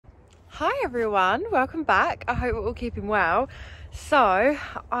Hi everyone, welcome back. I hope we're all keeping well. So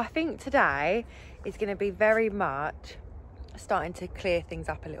I think today is going to be very much starting to clear things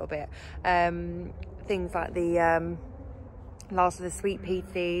up a little bit. Things like the last of the sweet pea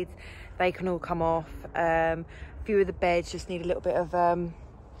seeds, they can all come off. A few of the beds just need a little bit of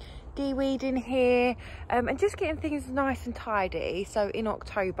de-weeding here, and just getting things nice and tidy. So in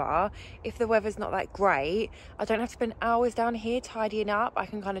October, if the weather's not that great, I don't have to spend hours down here tidying up. I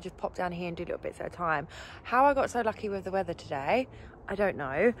can kind of just pop down here and do little bits at a time. How I got so lucky with the weather today, I don't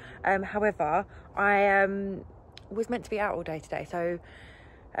know. However, I was meant to be out all day today, so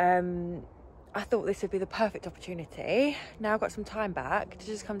I thought this would be the perfect opportunity. Now I've got some time back to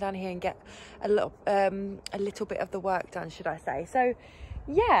just come down here and get a little bit of the work done, should I say. So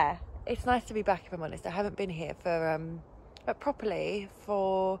yeah, it's nice to be back, if I'm honest. I haven't been here for properly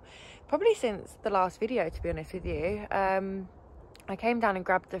for probably since the last video, to be honest with you. I came down and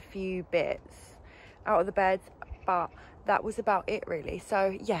grabbed a few bits out of the beds, but that was about it really.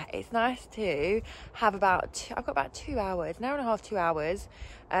 So yeah, it's nice to have I've got about 2 hours, an hour and a half, 2 hours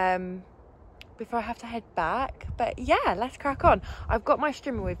before I have to head back. But yeah, let's crack on. I've got my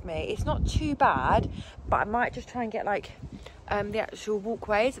strimmer with me. It's not too bad, but I might just try and get like the actual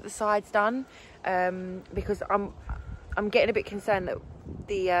walkways at the sides done, because I'm getting a bit concerned that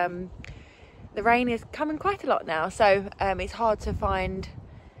the rain is coming quite a lot now, so it's hard to find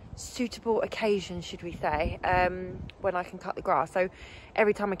suitable occasions, should we say, when I can cut the grass. So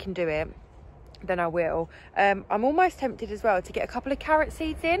every time I can do it, then I will. I'm almost tempted as well to get a couple of carrot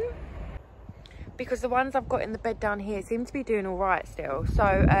seeds in, because the ones I've got in the bed down here seem to be doing all right still. So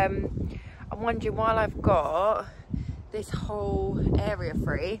I'm wondering, while I've got this whole area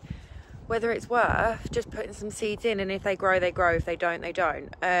free, whether it's worth just putting some seeds in, and if they grow, they grow. If they don't, they don't.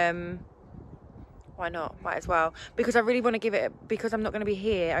 Why not? Might as well. Because I really want to give it, because I'm not going to be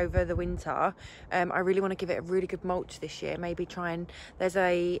here over the winter, I really want to give it a really good mulch this year. Maybe try and, there's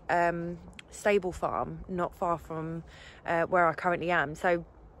a stable farm not far from where I currently am, so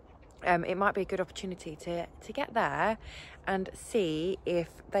it might be a good opportunity to get there and see if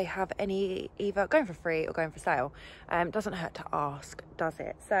they have any either going for free or going for sale. Doesn't hurt to ask, does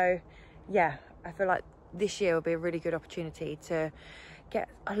it? So yeah, I feel like this year will be a really good opportunity to get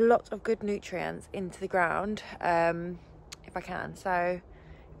a lot of good nutrients into the ground, if I can. So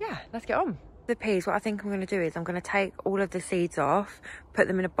yeah, let's get on. The peas, what I think I'm going to do is I'm going to take all of the seeds off, put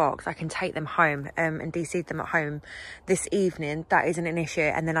them in a box. I can take them home and de-seed them at home this evening. That isn't an issue,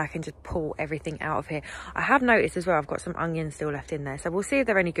 and then I can just pull everything out of here. I have noticed as well I've got some onions still left in there, so we'll see if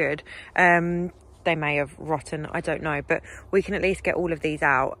they're any good. They may have rotten, I don't know, but we can at least get all of these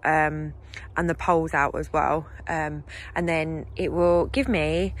out, and the poles out as well, and then it will give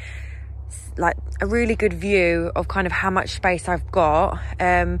me like a really good view of kind of how much space I've got.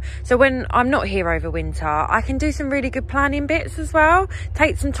 So when I'm not here over winter, I can do some really good planning bits as well,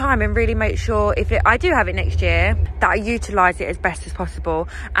 take some time and really make sure if I do have it next year, that I utilize it as best as possible,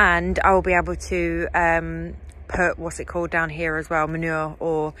 and I will be able to put, what's it called down here as well, manure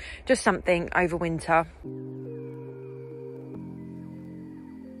or just something over winter.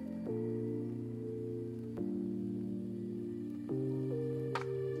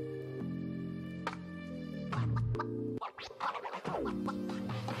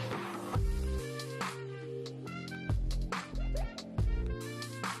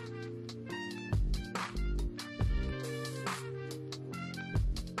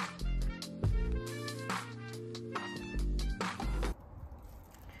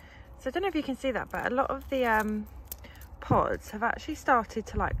 So I don't know if you can see that, but a lot of the pods have actually started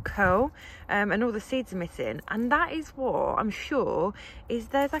to like curl, and all the seeds are missing, and that is what I'm sure is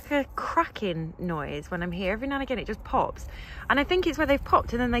there's like a cracking noise when I'm here. Every now and again it just pops, and I think it's where they've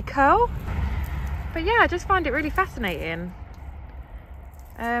popped and then they curl. But yeah, I just find it really fascinating.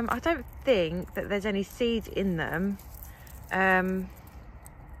 I don't think that there's any seeds in them.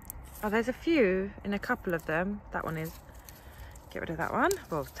 Oh, there's a few in a couple of them. That one is. Get rid of that one.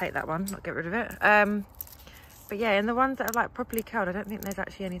 Well, take that one, not get rid of it. But yeah, in the ones that are like properly curled, I don't think there's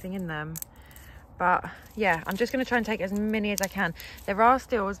actually anything in them. But yeah, I'm just going to try and take as many as I can. There are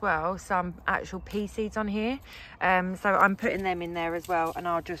still as well some actual pea seeds on here, so I'm putting them in there as well, and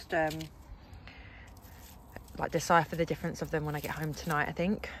I'll just like decipher the difference of them when I get home tonight, I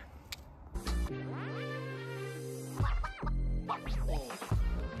think.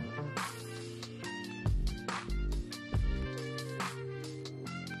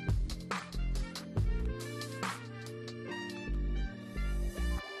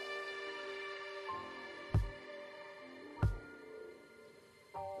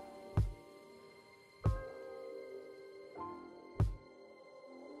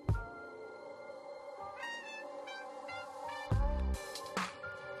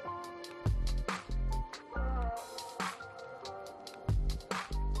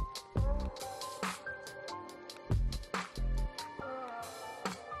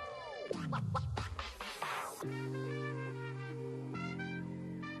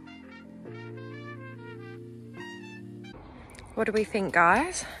 What do we think,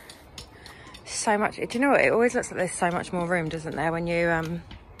 guys? So much. Do you know what? It always looks like there's so much more room, doesn't there, when you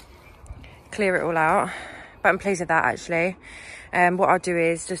clear it all out? But I'm pleased with that, actually. What I'll do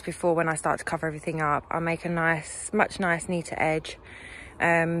is, just before when I start to cover everything up, I'll make a nice, much neater edge.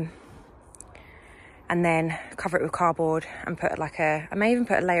 And then cover it with cardboard and put like I may even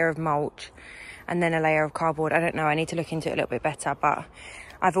put a layer of mulch and then a layer of cardboard. I don't know, I need to look into it a little bit better. But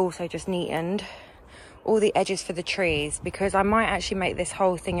I've also just neatened all the edges for the trees, because I might actually make this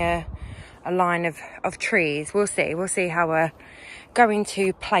whole thing a line of trees. We'll see how we're going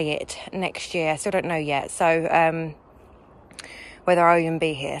to play it next year. Still don't know yet, so whether I'll even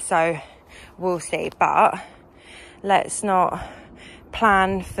be here, so we'll see. But let's not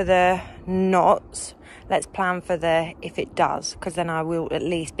plan for the knots, let's plan for the if it does, because then I will at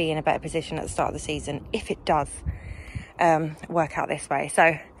least be in a better position at the start of the season if it does work out this way.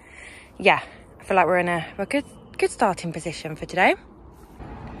 So yeah, I feel like we're in a good starting position for today.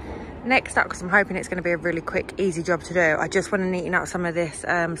 Next up, because I'm hoping it's going to be a really quick, easy job to do, I just want to neaten out some of this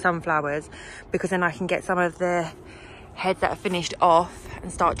sunflowers, because then I can get some of the heads that are finished off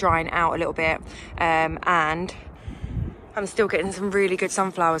and start drying out a little bit. And I'm still getting some really good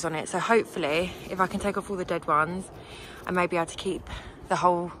sunflowers on it. So hopefully, if I can take off all the dead ones, I may be able to keep the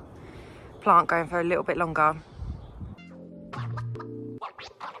whole plant going for a little bit longer.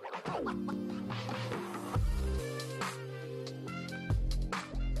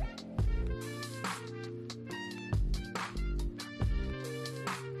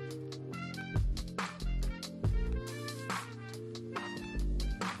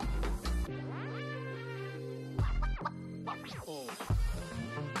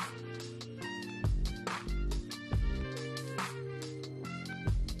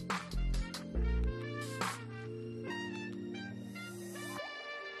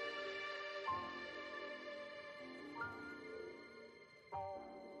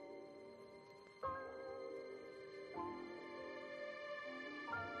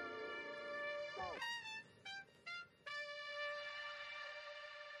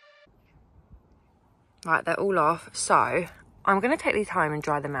 Right, they're all off. So I'm going to take these home and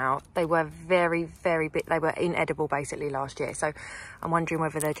dry them out. They were very big. They were inedible basically last year. So I'm wondering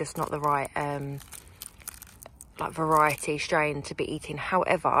whether they're just not the right like variety strain to be eating.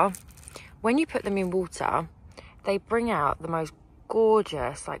 However, when you put them in water, they bring out the most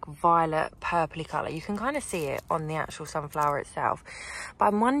gorgeous like violet purpley colour. You can kind of see it on the actual sunflower itself, but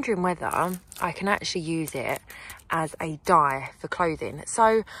I'm wondering whether I can actually use it as a dye for clothing. So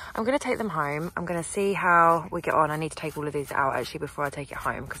I'm going to take them home. I'm going to see how we get on. I need to take all of these out actually before I take it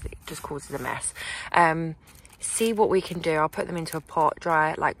home, because it just causes a mess. See what we can do. I'll put them into a pot,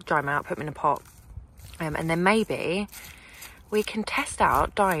 dry them out, put them in a pot, and then maybe we can test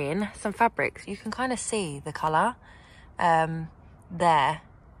out dyeing some fabrics. You can kind of see the colour there.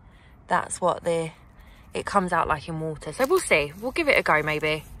 That's what it comes out like in water. So we'll see. We'll give it a go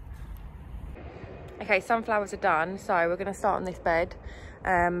maybe. Okay, sunflowers are done, so we're going to start on this bed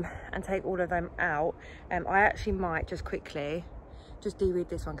and take all of them out. I actually might just quickly just de-weed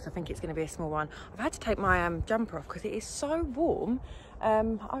this one, because I think it's going to be a small one. I've had to take my jumper off because it is so warm. I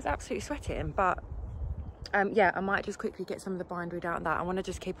was absolutely sweating, but yeah, I might just quickly get some of the bindweed out of that. I want to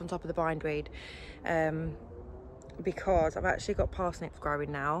just keep on top of the bindweed because I've actually got parsnips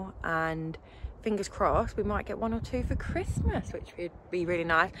growing now, and fingers crossed we might get 1 or 2 for Christmas, which would be really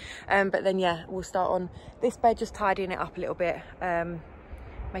nice. But then yeah, we'll start on this bed, just tidying it up a little bit,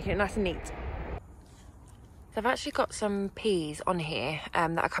 making it nice and neat. So I've actually got some peas on here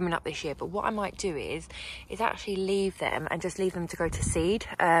that are coming up this year, but what I might do is actually leave them and just leave them to go to seed,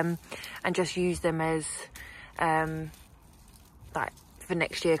 and just use them as like for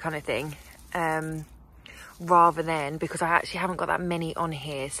next year kind of thing, rather than, because I actually haven't got that many on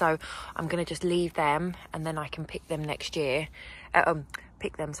here, so I'm going to just leave them and then I can pick them next year,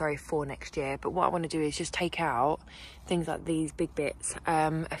 for next year. But what I want to do is just take out things like these big bits,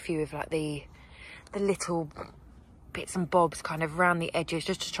 a few of like the little bits and bobs kind of around the edges,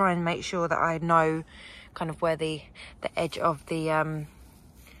 just to try and make sure that I know kind of where the edge of the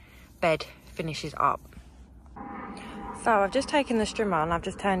bed finishes up. So I've just taken the strimmer and I've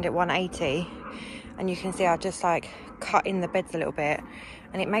just turned it 180, and you can see I've just like cut in the beds a little bit,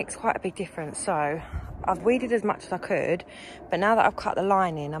 and it makes quite a big difference. So I've weeded as much as I could, but now that I've cut the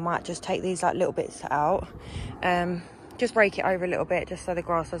line in, I might just take these like little bits out, just rake it over a little bit, just so the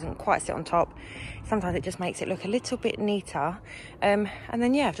grass doesn't quite sit on top. Sometimes it just makes it look a little bit neater. And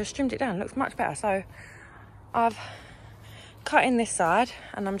then yeah, I've just trimmed it down, it looks much better. So I've cut in this side,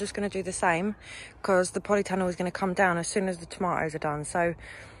 and I'm just going to do the same, because the polytunnel is going to come down as soon as the tomatoes are done. So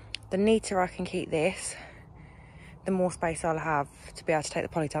the neater I can keep this, the more space I'll have to be able to take the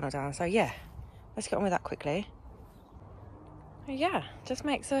polytunnel down. So yeah, let's get on with that quickly. Yeah, just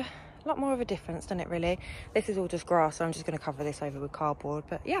makes a lot more of a difference, doesn't it, really? This is all just grass, so I'm just going to cover this over with cardboard.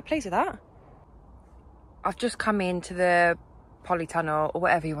 But yeah, pleased with that. I've just come into the polytunnel, or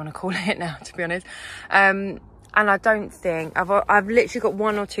whatever you want to call it now, to be honest. And I don't think, I've literally got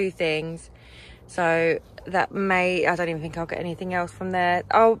 1 or 2 things. So that I don't even think I'll get anything else from there.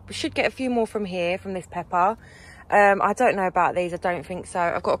 I should get a few more from here, from this pepper. I don't know about these, I don't think so.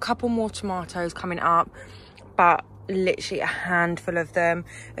 I've got a couple more tomatoes coming up, but literally a handful of them.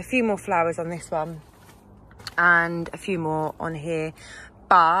 A few more flowers on this one, and a few more on here.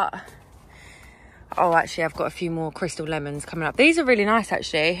 But, oh, actually, I've got a few more crystal lemons coming up. These are really nice,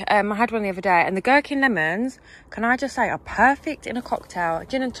 actually. I had one the other day, and the gherkin lemons, can I just say, are perfect in a cocktail.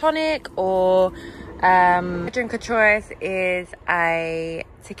 Gin and tonic, or drink of choice is a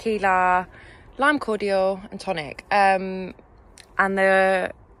tequila, lime cordial and tonic. And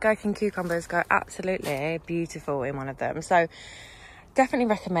the gherkin cucumbers go absolutely beautiful in one of them. So definitely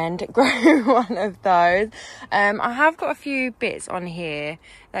recommend grow one of those. I have got a few bits on here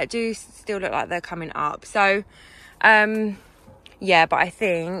that do still look like they're coming up. So yeah, but I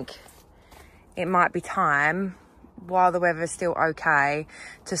think it might be time, while the weather's still okay,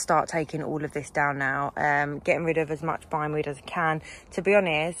 to start taking all of this down now. Getting rid of as much bindweed as I can. To be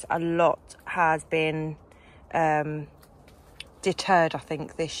honest, a lot has been deterred, I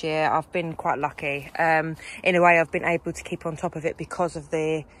think, this year. I've been quite lucky. In a way, I've been able to keep on top of it because of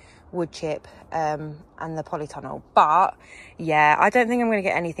the wood chip and the polytunnel. But yeah, I don't think I'm going to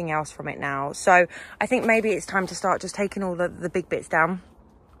get anything else from it now. So I think maybe it's time to start just taking all the big bits down.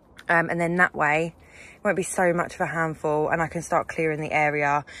 And then that way it won't be so much of a handful, and I can start clearing the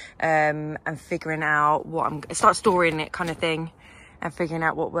area and figuring out what start storing it, kind of thing, and figuring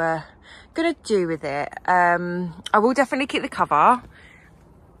out what we're gonna do with it. I will definitely keep the cover.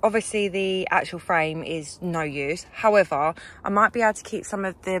 Obviously the actual frame is no use. However, I might be able to keep some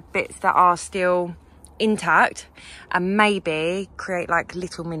of the bits that are still intact and maybe create like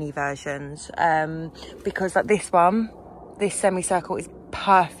little mini versions, because like this semicircle is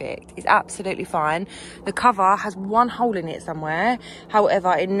perfect. It's absolutely fine. The cover has 1 hole in it somewhere,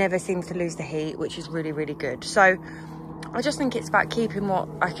 however it never seems to lose the heat, which is really, really good. So I just think it's about keeping what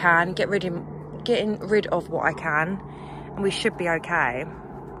I can, getting rid of what I can, and we should be okay.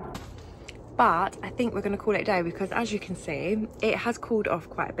 But I think we're going to call it a day, because as you can see, it has cooled off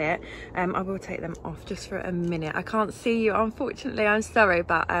quite a bit. I will take them off just for a minute. I can't see you, unfortunately, I'm sorry,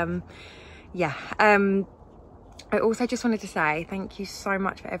 but yeah. I also just wanted to say thank you so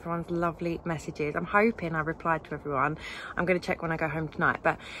much for everyone's lovely messages. I'm hoping I replied to everyone. I'm going to check when I go home tonight.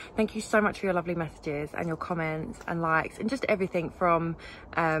 But thank you so much for your lovely messages and your comments and likes and just everything from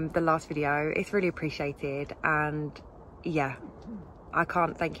the last video. It's really appreciated. And yeah, I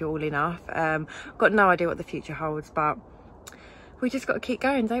can't thank you all enough. I've got no idea what the future holds, but we just got to keep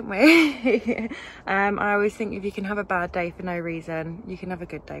going, don't we? I always think if you can have a bad day for no reason, you can have a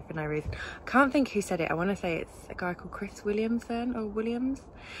good day for no reason. I can't think who said it. I want to say it's a guy called Chris Williamson or Williams.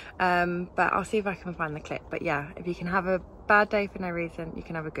 But I'll see if I can find the clip. But yeah, if you can have a bad day for no reason, you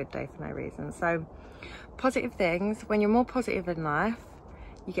can have a good day for no reason. So positive things, when you're more positive in life,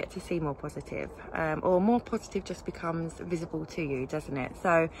 you get to see more positive, or more positive just becomes visible to you, doesn't it?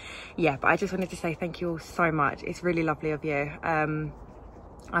 So yeah, but I just wanted to say thank you all so much. It's really lovely of you. I'm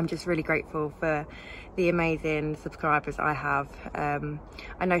just really grateful for the amazing subscribers I have.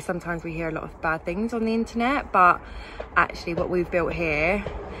 I know sometimes we hear a lot of bad things on the internet, but actually what we've built here,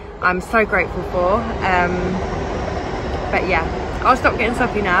 I'm so grateful for. But yeah, I'll stop getting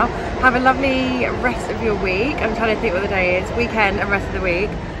sloppy now. Have a lovely rest of your week. I'm trying to think what the day is. Weekend and rest of the week.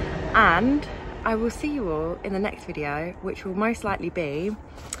 And I will see you all in the next video, which will most likely be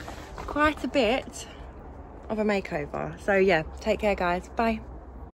quite a bit of a makeover. So yeah, take care guys. Bye.